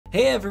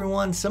Hey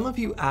everyone, some of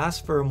you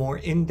asked for a more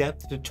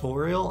in-depth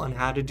tutorial on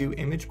how to do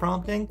image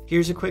prompting.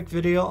 Here's a quick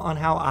video on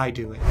how I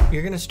do it.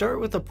 You're going to start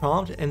with a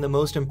prompt, and the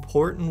most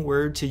important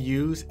word to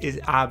use is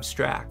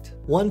abstract.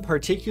 One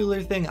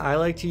particular thing I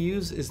like to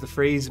use is the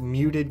phrase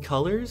muted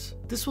colors.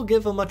 This will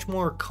give a much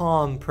more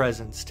calm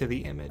presence to the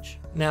image.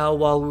 Now,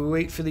 while we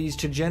wait for these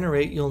to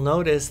generate, you'll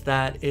notice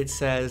that it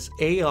says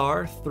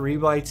AR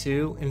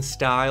 3x2 and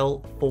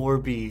style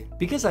 4B.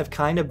 Because I've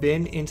kind of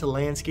been into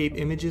landscape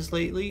images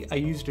lately, I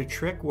used a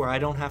trick where I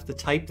don't have to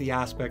type the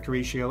aspect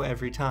ratio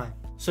every time.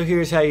 So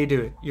here's how you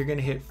do it. You're going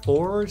to hit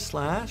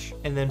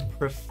 / and then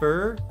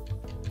prefer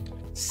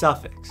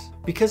suffix.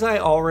 Because I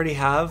already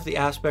have the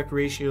aspect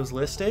ratios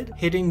listed,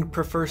 hitting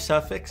prefer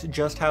suffix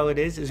just how it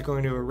is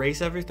going to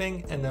erase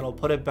everything, and then I'll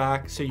put it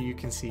back so you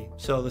can see.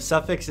 So the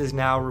suffix is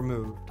now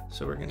removed.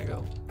 So we're gonna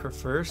go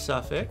prefer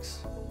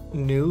suffix,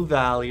 new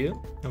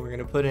value, and we're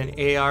gonna put in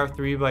AR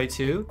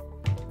 3x2.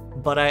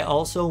 But I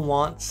also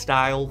want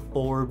style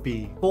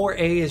 4B.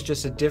 4A is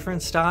just a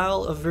different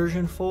style of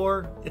version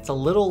 4. It's a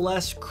little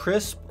less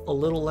crisp, a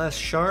little less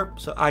sharp,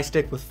 so I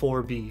stick with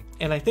 4B.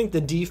 And I think the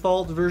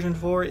default version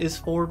 4 is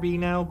 4B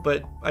now,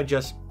 but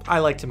I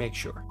like to make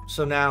sure.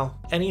 So now,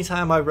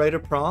 anytime I write a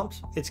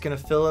prompt, it's gonna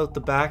fill out the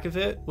back of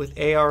it with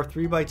AR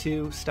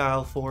 3x2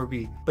 style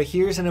 4B. But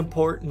here's an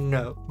important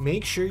note.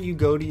 Make sure you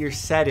go to your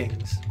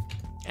settings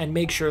and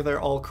make sure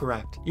they're all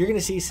correct. You're gonna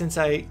see since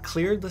I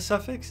cleared the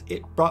suffix,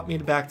 it brought me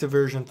back to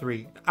version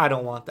 3. I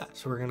don't want that.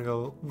 So we're gonna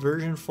go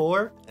version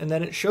 4, and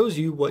then it shows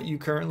you what you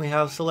currently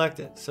have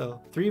selected.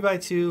 So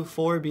 3x2,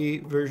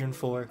 4B, version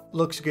 4.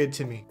 Looks good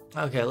to me.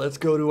 Okay, let's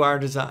go to our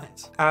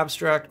designs.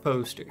 Abstract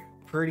poster.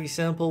 Pretty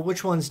simple.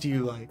 Which ones do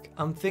you like?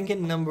 I'm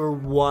thinking number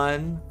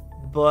 1,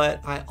 but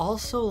I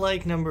also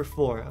like number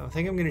 4. I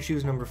think I'm gonna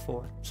choose number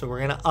 4. So we're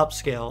gonna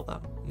upscale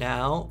them.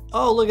 Now,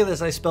 oh, look at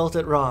this, I spelt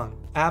it wrong.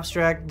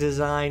 Abstract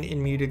design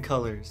in muted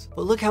colors.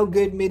 But look how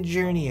good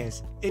Midjourney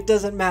is. It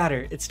doesn't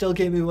matter, it still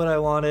gave me what I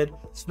wanted.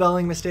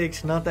 Spelling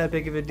mistakes, not that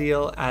big of a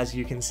deal, as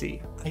you can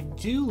see. I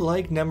do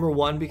like number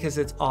 1 because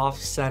it's off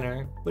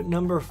center, but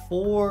number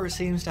 4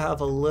 seems to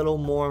have a little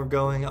more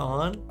going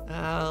on.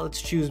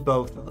 Let's choose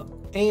both of them.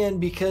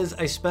 And because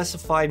I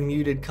specified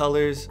muted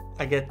colors,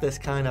 I get this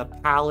kind of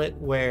palette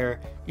where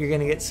you're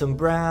gonna get some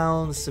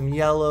browns, some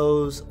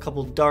yellows, a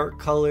couple dark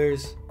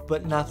colors,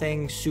 but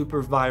nothing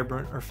super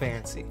vibrant or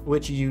fancy,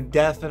 which you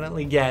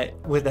definitely get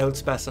without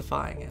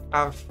specifying it.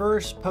 Our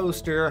first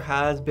poster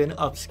has been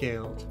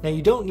upscaled. Now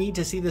you don't need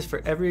to see this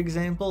for every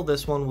example,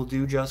 this one will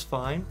do just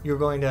fine. You're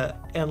going to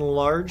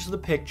enlarge the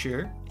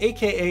picture,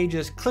 aka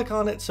just click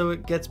on it so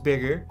it gets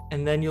bigger,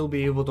 and then you'll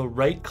be able to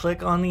right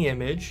click on the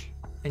image,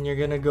 and you're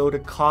gonna go to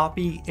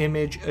copy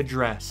image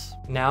address.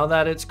 Now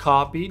that it's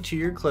copied to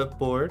your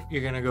clipboard,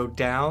 you're gonna go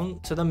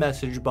down to the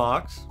message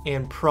box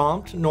and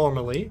prompt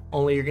normally,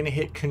 only you're gonna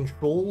hit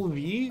Control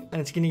V, and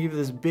it's gonna give you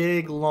this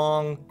big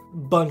long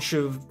bunch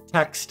of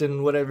text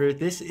and whatever.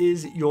 This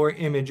is your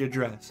image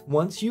address.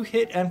 Once you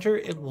hit enter,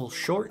 it will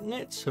shorten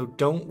it, so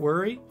don't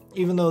worry.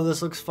 Even though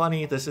this looks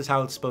funny, this is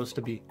how it's supposed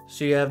to be.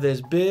 So you have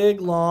this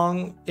big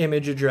long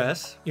image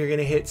address. You're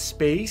gonna hit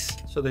space.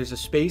 So there's a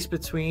space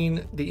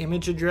between the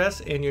image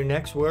address and your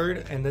next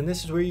word. And then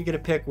this is where you get to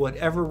pick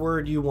whatever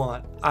word you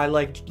want. I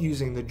liked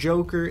using the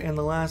Joker in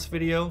the last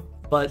video,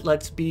 but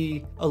let's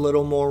be a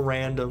little more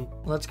random.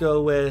 Let's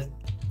go with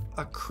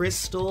a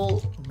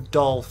crystal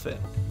dolphin.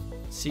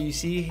 So you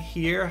see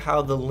here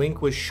how the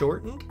link was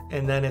shortened,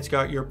 and then it's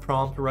got your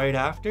prompt right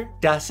after.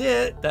 That's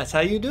it. That's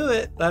how you do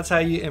it. That's how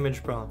you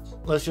image prompt.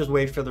 Let's just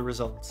wait for the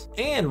results.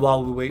 And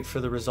while we wait for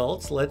the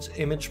results, let's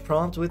image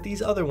prompt with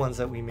these other ones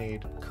that we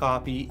made.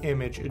 Copy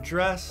image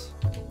address,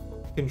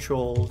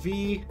 Control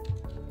V.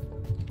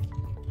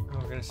 We're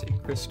gonna say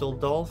crystal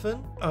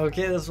dolphin.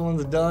 Okay, this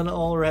one's done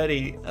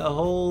already.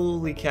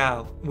 Holy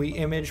cow. We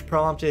image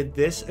prompted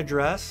this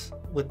address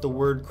with the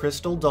word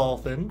crystal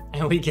dolphin,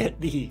 and we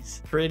get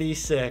these. Pretty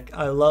sick.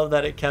 I love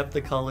that it kept the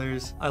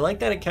colors. I like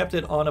that it kept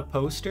it on a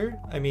poster.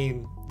 I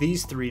mean,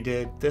 these 3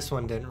 did, this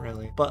one didn't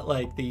really. But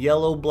like the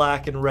yellow,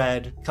 black, and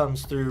red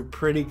comes through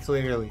pretty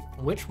clearly.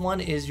 Which one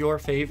is your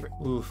favorite?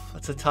 Oof,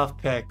 that's a tough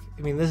pick.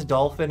 I mean, this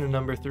dolphin in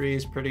number 3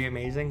 is pretty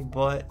amazing,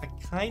 but I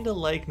kind of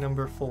like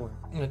number 4.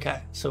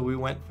 Okay, so we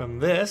went from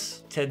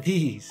this to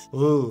these.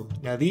 Ooh,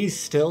 now these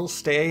still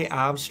stay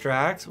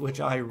abstract, which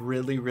I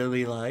really,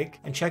 really like.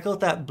 And check out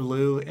that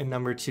blue in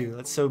number 2,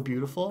 that's so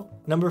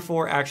beautiful. Number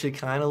 4 actually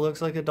kind of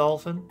looks like a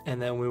dolphin. And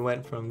then we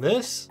went from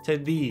this to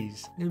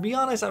these. And to be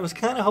honest, I was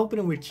kind of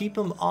hoping we'd keep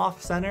them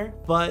off center,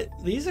 but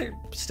these are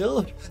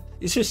still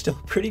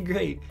pretty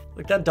great.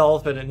 Like that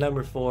dolphin at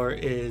number 4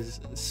 is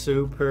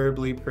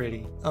superbly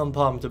pretty. I'm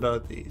pumped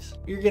about these.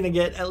 You're gonna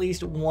get at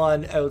least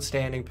one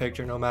outstanding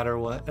picture no matter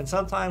what, and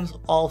sometimes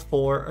all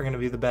 4 are gonna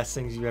be the best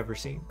things you've ever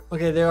seen.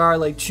 Okay, there are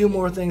like 2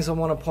 more things I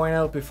want to point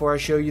out before I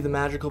show you the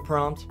magical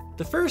prompt.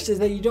 The first is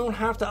that you don't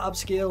have to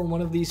upscale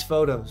one of these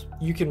photos.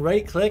 You can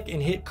right click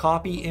and hit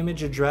copy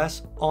image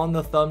address on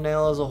the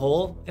thumbnail as a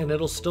whole, and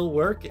it'll still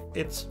work.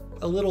 It's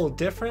a little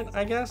different,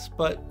 I guess,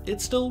 but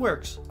it still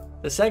works.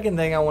 The second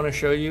thing I want to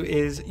show you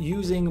is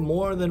using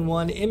more than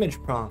one image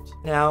prompt.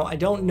 Now, I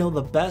don't know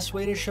the best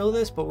way to show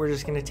this, but we're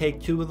just going to take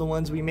 2 of the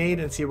ones we made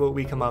and see what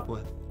we come up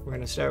with. We're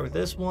going to start with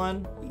this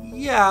one.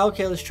 Yeah,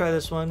 okay, let's try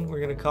this one. We're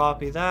going to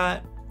copy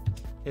that,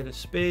 hit a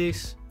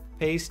space,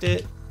 paste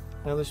it,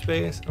 another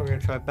space, and we're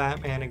going to try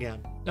Batman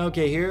again.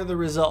 Okay, here are the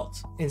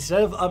results.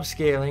 Instead of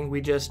upscaling,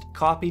 we just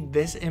copied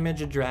this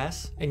image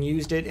address and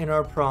used it in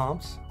our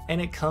prompts,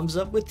 and it comes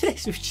up with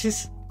this, which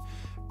is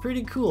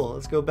pretty cool.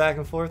 Let's go back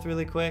and forth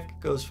really quick. It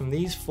goes from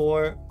these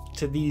 4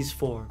 to these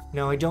 4.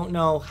 Now, I don't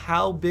know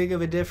how big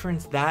of a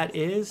difference that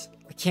is.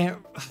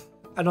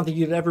 I don't think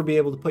you'd ever be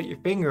able to put your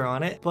finger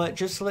on it, but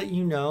just to let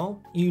you know,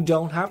 you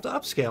don't have to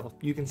upscale.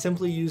 You can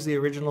simply use the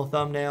original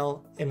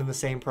thumbnail and in the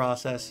same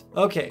process.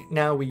 Okay,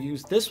 now we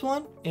use this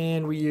one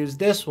and we use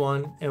this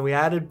one and we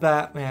added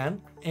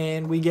Batman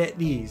and we get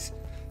these.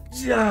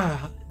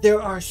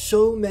 There are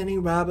so many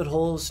rabbit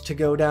holes to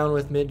go down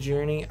with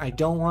Midjourney. I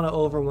don't want to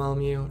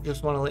overwhelm you.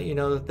 Just want to let you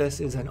know that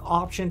this is an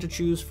option to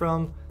choose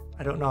from.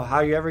 I don't know how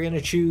you're ever going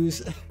to choose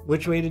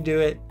which way to do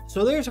it.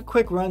 So there's a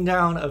quick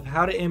rundown of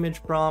how to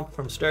image prompt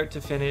from start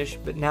to finish,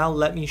 but now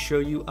let me show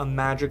you a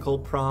magical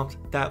prompt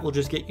that will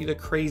just get you the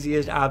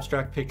craziest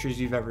abstract pictures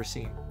you've ever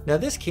seen. Now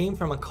this came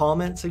from a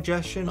comment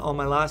suggestion on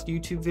my last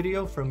YouTube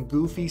video from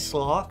Goofy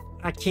Sloth.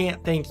 I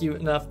can't thank you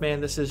enough,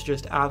 man. This is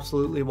just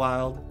absolutely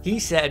wild. He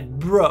said,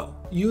 bro,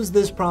 use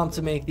this prompt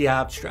to make the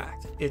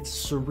abstract. It's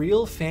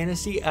surreal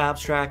fantasy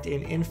abstract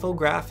in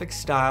infographic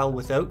style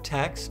without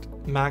text,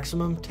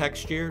 maximum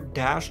texture,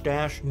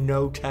 --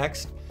 no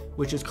text,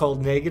 which is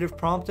called negative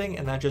prompting,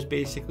 and that just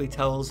basically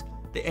tells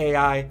the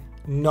AI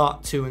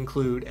not to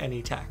include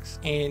any text.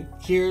 And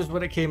here's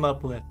what it came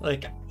up with.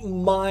 Like,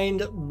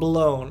 mind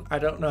blown. I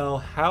don't know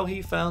how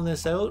he found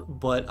this out,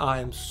 but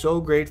I'm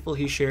so grateful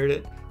he shared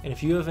it. And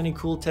if you have any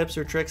cool tips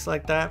or tricks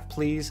like that,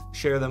 please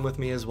share them with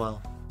me as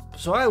well.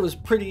 So I was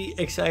pretty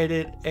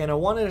excited and I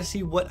wanted to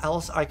see what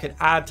else I could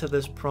add to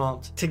this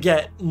prompt to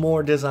get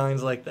more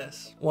designs like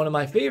this. One of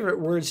my favorite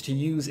words to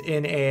use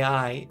in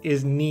AI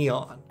is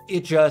neon.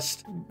 It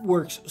just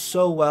works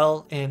so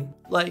well, and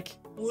like,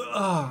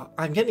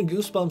 I'm getting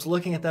goosebumps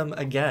looking at them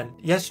again.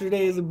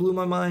 Yesterday they blew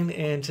my mind,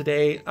 and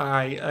today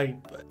I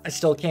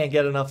still can't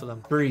get enough of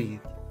them.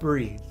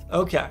 Breathe.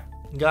 Okay.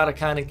 Gotta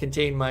kind of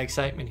contain my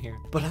excitement here.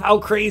 But how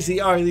crazy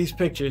are these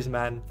pictures,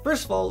 man?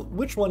 First of all,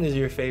 which one is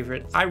your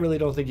favorite? I really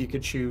don't think you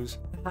could choose.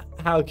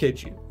 How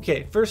could you?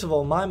 Okay, first of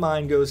all, my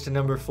mind goes to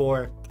number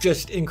 4.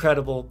 Just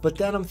incredible. But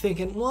then I'm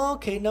thinking, well,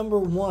 okay, number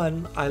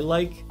 1, I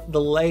like the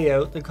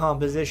layout, the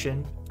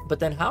composition. But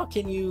then how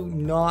can you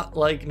not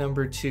like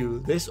number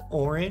 2? This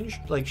orange,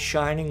 like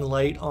shining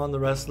light on the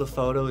rest of the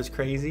photo is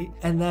crazy.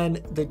 And then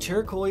the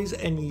turquoise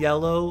and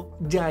yellow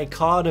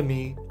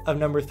dichotomy of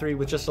number 3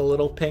 with just a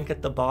little pink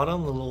at the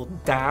bottom, a little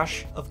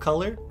dash of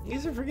color.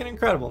 These are freaking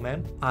incredible,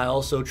 man. I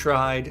also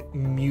tried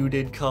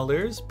muted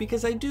colors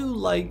because I do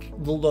like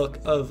the look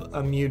of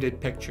a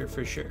muted picture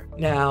for sure.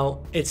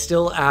 Now, it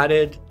still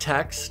added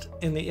text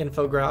in the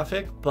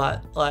infographic,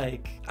 but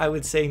like I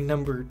would say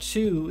number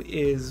 2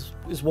 is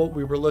what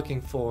we were looking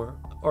for,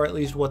 or at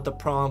least what the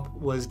prompt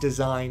was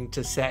designed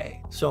to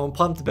say. So I'm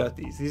pumped about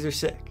these. These are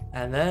sick.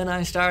 And then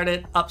I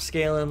started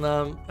upscaling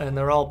them, and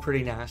they're all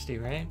pretty nasty,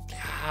 right?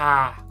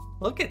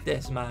 Look at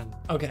this, man.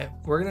 Okay,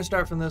 we're gonna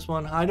start from this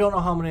one. I don't know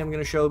how many I'm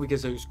gonna show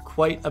because there's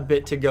quite a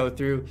bit to go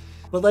through,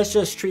 but let's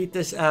just treat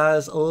this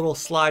as a little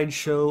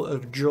slideshow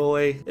of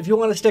joy. If you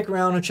want to stick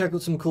around and check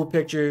out some cool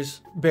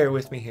pictures, bear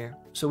with me here.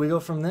 So we go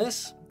from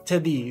this to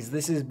these.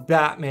 This is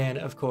Batman,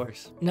 of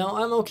course. Now,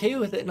 I'm okay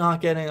with it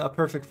not getting a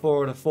perfect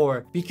 4 out of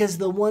 4 because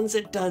the ones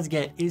it does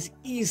get is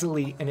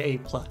easily an A+.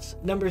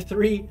 Number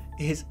 3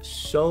 is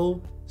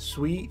so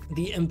sweet.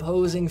 The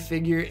imposing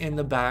figure in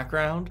the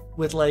background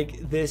with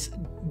like this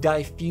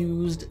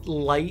diffused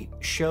light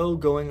show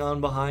going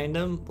on behind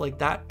him, like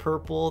that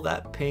purple,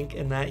 that pink,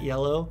 and that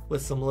yellow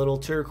with some little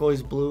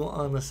turquoise blue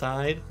on the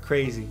side.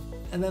 Crazy.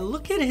 And then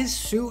look at his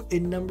suit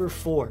in number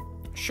 4.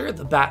 Sure,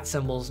 the bat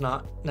symbol is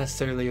not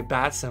necessarily a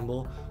bat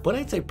symbol, but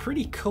it's a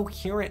pretty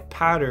coherent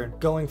pattern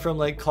going from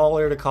like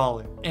collar to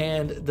collar.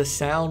 And the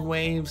sound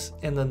waves,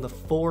 and then the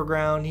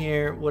foreground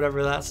here,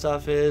 whatever that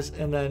stuff is,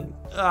 and then,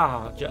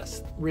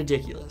 just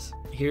ridiculous.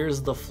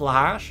 Here's the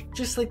Flash,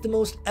 just like the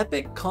most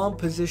epic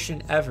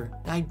composition ever.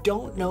 I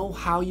don't know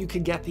how you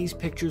could get these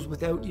pictures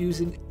without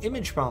using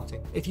image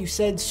prompting. If you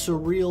said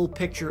surreal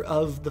picture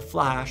of the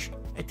Flash,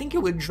 I think it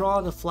would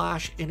draw the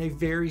Flash in a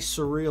very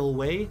surreal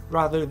way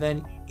rather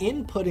than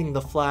inputting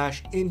the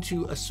Flash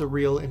into a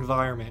surreal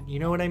environment. You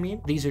know what I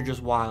mean? These are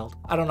just wild.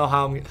 I don't know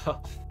how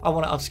I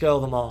want to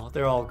upscale them all.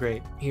 They're all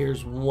great.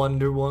 Here's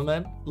Wonder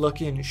Woman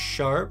looking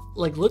sharp.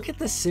 Like, look at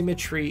the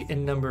symmetry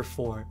in number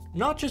 4.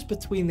 Not just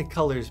between the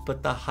colors,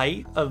 but the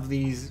height of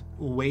these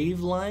wave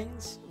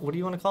lines. What do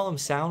you want to call them?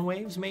 Sound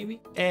waves, maybe?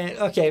 And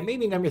okay,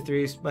 maybe number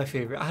 3 is my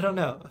favorite. I don't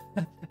know.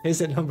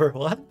 Is it number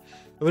 1?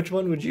 Which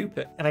one would you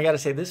pick? And I gotta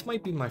say, this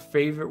might be my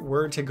favorite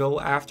word to go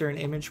after an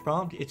image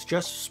prompt. It's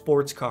just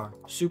sports car.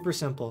 Super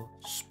simple,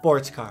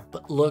 sports car.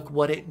 But look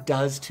what it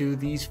does to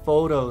these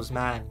photos,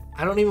 man.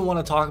 I don't even want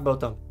to talk about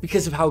them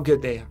because of how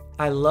good they are.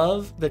 I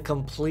love the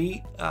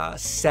complete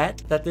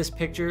set that this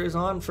picture is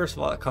on. First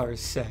of all, that car is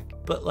sick.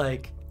 But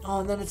like, oh,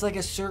 and then it's like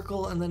a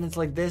circle, and then it's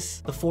like this.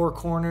 The four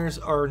corners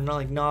are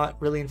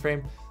not really in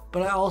frame.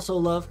 But I also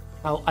love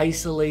how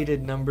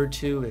isolated number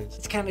 2 is.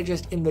 It's kind of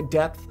just in the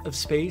depth of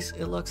space,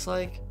 it looks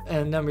like.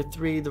 And number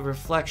 3, the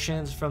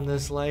reflections from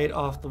this light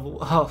off the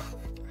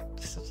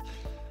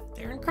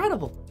they're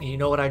incredible. And you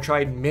know what? I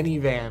tried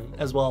minivan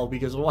as well,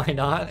 because why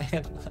not?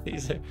 And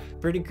these are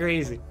pretty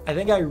crazy. I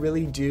think I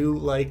really do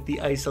like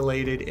the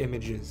isolated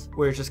images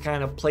where it just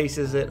kind of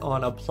places it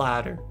on a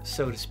platter,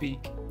 so to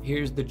speak.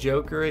 Here's the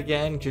Joker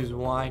again, because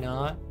why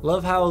not?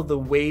 Love how the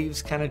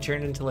waves kind of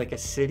turn into like a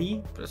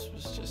city. This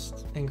was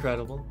just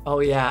incredible. Oh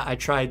yeah, I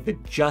tried the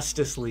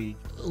Justice League.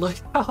 Look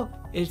how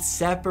it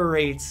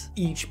separates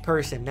each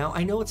person. Now,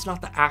 I know it's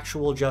not the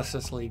actual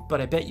Justice League,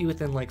 but I bet you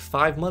within like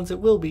 5 months it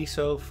will be.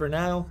 So for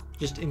now,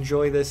 just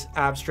enjoy this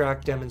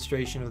abstract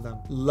demonstration of them.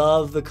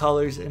 Love the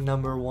colors in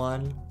number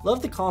 1.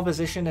 Love the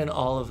composition in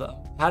all of them.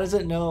 How does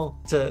it know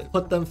to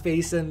put them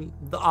facing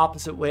the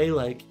opposite way?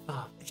 Like,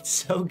 oh, it's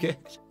so good.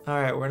 All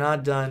right, we're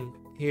not done.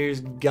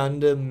 Here's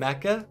Gundam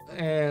Mecha,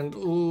 and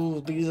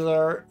ooh, these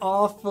are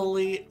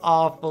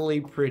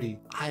awfully pretty.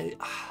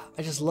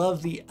 I just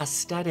love the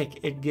aesthetic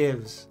it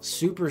gives.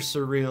 Super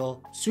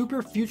surreal,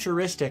 super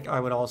futuristic, I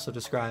would also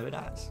describe it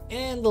as.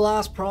 And the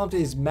last prompt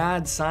is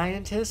Mad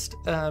Scientist,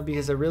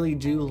 because I really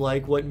do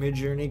like what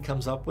Midjourney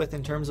comes up with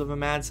in terms of a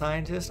mad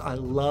scientist. I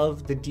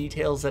love the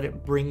details that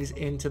it brings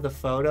into the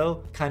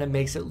photo. Kind of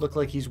makes it look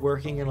like he's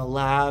working in a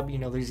lab. You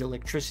know, there's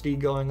electricity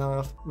going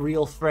off.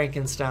 Real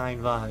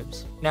Frankenstein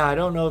vibes. Now, I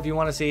don't know if you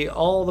want to see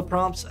all the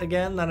prompts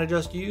again that I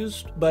just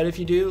used, but if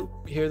you do,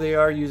 here they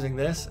are using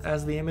this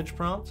as the image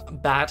prompt.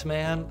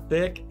 Batman,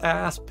 thick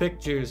ass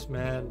pictures,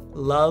 man.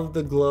 Love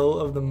the glow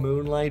of the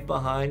moonlight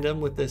behind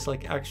him with this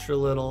like extra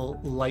little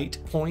light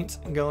point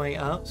going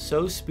up.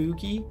 So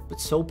spooky,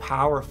 but so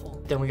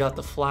powerful. Then we got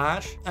the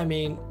Flash. I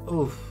mean,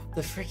 oof,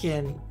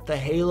 the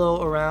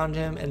halo around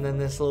him, and then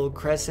this little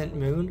crescent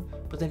moon.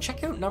 But then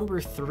check out number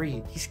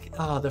 3.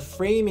 The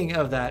framing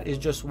of that is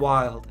just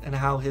wild, and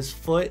how his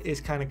foot is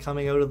kind of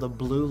coming out of the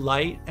blue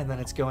light and then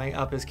it's going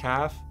up his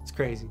calf. It's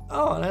crazy.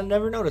 Oh, and I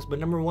never noticed, but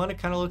number 1, it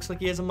kind of looks like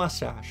he has a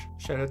mustache.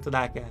 Shout out to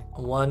that guy.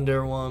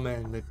 Wonder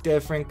Woman, the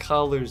different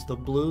colors, the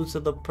blue to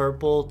the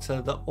purple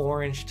to the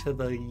orange to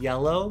the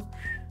yellow.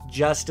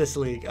 Justice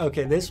League.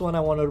 Okay, this one I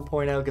wanted to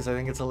point out because I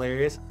think it's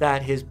hilarious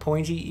that his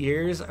pointy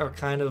ears are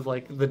kind of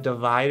like the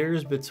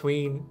dividers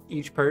between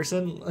each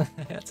person.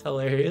 That's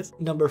hilarious.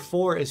 Number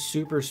 4 is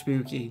super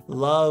spooky.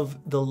 Love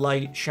the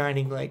light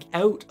shining like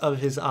out of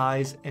his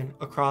eyes and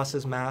across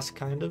his mask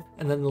kind of.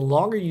 And then the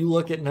longer you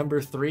look at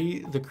number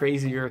 3, the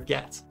crazier it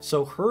gets.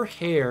 So her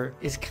hair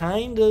is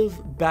kind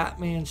of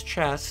Batman's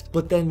chest,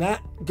 but then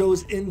that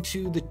goes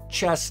into the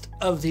chest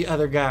of the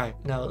other guy.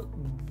 Now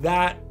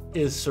that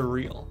is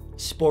surreal.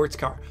 Sports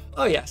car.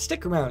 Oh yeah,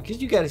 stick around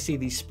because you got to see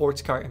these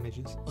sports car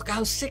images. Look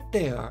how sick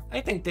they are. I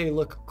think they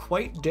look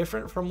quite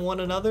different from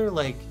one another.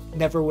 Like,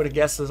 never would have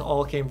guessed this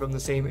all came from the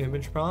same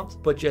image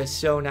prompt, but just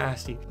so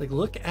nasty. Like,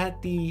 look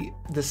at the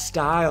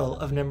style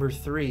of number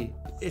 3.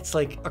 It's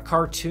like a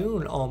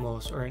cartoon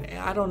almost, or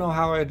I don't know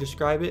how I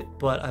describe it,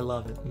 but I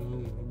love it.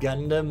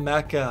 Gundam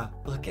Mecha.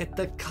 Look at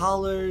the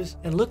colors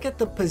and look at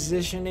the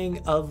positioning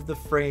of the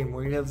frame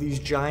where you have these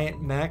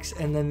giant mechs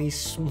and then these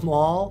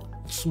small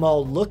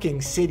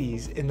looking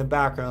cities in the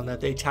background that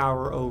they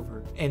tower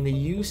over, and the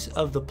use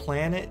of the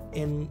planet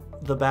in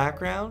the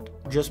background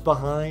just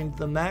behind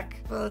the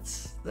mech. Well,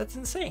 that's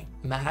insane.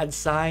 Mad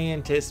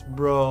Scientist,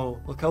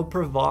 bro. Look how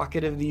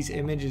provocative these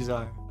images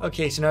are.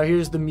 Okay, so now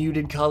here's the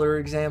muted color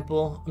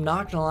example. I'm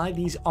not gonna lie,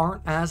 these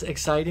aren't as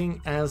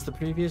exciting as the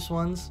previous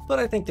ones, but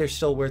I think they're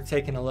still worth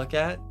taking a look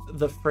at.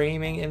 The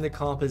framing and the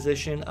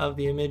composition of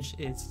the image,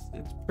 it's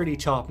pretty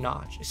top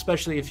notch,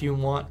 especially if you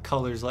want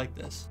colors like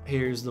this.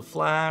 Here's the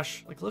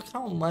Flash. Like, look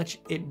how much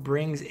it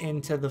brings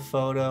into the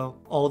photo.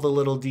 All the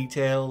little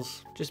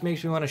details. Just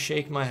makes me want to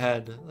shake my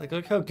head. Like,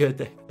 look how good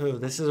they... Oh,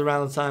 this is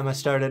around the time I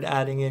started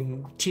adding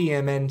in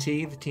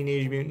TMNT, the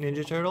Teenage Mutant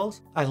Ninja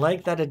Turtles. I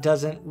like that it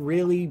doesn't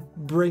really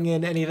bring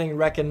in anything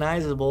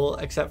recognizable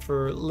except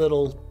for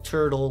little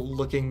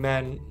turtle-looking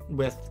men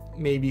with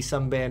maybe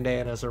some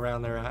bandanas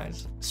around their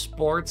eyes.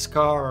 Sports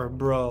car,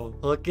 bro.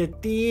 Look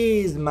at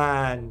these,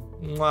 man.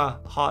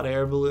 Mwah. Hot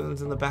air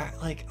balloons in the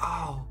back. Like,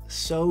 oh,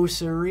 so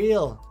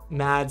surreal.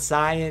 Mad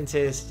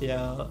Scientist,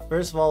 yo.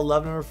 First of all,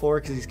 love number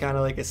 4 because he's kind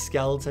of like a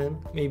skeleton.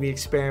 Maybe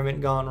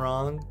experiment gone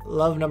wrong.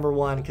 Love number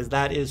 1 because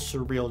that is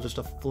surreal, just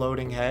a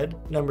floating head.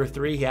 Number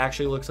 3, he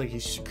actually looks like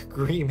he's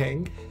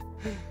screaming.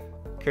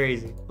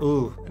 Crazy.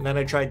 Ooh, and then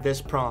I tried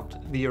this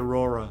prompt, the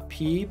Aurora.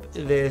 Peep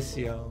this,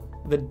 yo.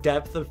 the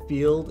depth of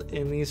field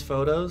in these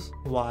photos,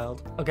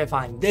 wild. Okay,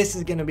 fine. This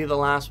is gonna be the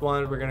last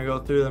one. We're gonna go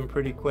through them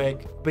pretty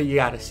quick, but you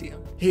gotta see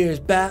them. Here's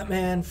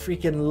Batman.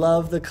 Freaking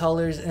love the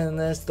colors in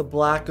this. The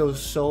black goes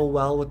so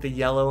well with the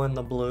yellow and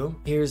the blue.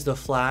 Here's the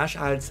Flash.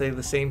 I'd say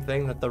the same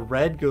thing, that the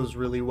red goes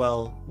really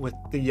well with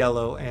the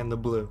yellow and the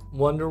blue.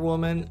 Wonder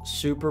Woman,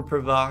 super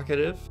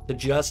provocative. The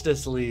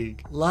Justice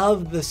League,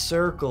 love the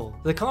circle.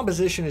 The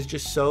composition is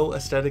just so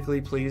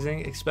aesthetically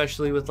pleasing,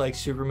 especially with like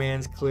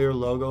Superman's clear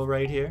logo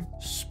right here.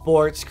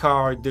 Sports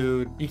car,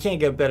 dude. You can't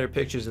get better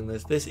pictures in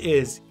this. This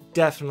is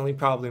definitely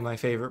probably my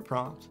favorite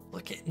prompt.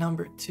 Look at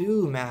number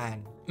 2,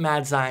 man.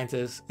 Mad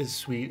Scientist is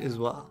sweet as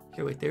well.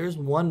 Okay, wait, there's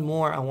one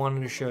more I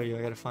wanted to show you.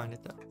 I gotta find it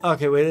though.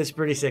 Okay, wait, this is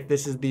pretty sick.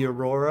 This is the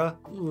Aurora.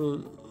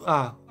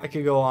 I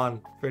could go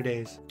on for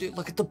days. Dude,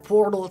 look at the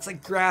portal. It's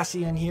like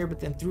grassy in here, but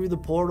then through the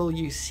portal,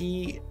 you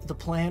see the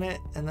planet,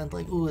 and then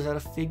like, ooh, is that a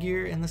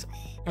figure in this?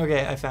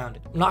 Okay, I found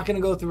it. I'm not gonna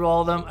go through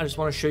all of them. I just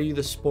wanna show you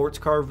the sports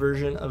car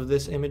version of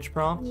this image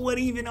prompt. What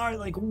even are,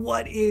 like,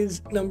 what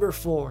is number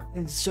 4?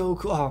 It's so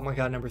cool. Oh my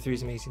God, number 3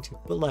 is amazing too.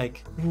 But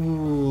like,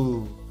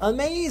 ooh,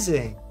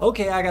 amazing.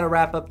 Okay, I gotta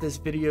wrap up this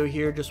video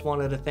here. Just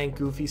wanted to thank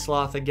Goofy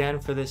Sloth again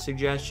for this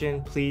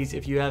suggestion. Please,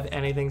 if you have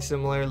anything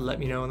similar, let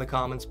me know in the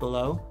comments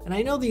below. And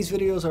I know these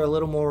videos are a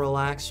little more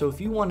relaxed, so if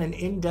you want an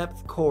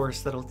in-depth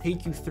course that'll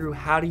take you through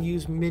how to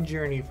use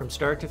Midjourney from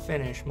start to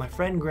finish, my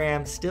friend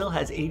Graham still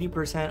has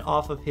 80%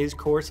 off of his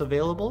course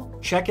available.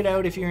 Check it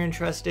out if you're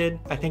interested.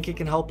 I think it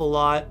can help a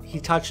lot. He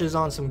touches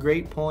on some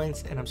great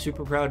points, and I'm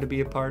super proud to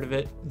be a part of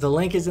it. The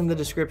link is in the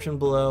description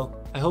below.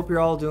 I hope you're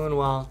all doing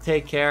well.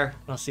 Take care,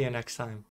 and I'll see you next time.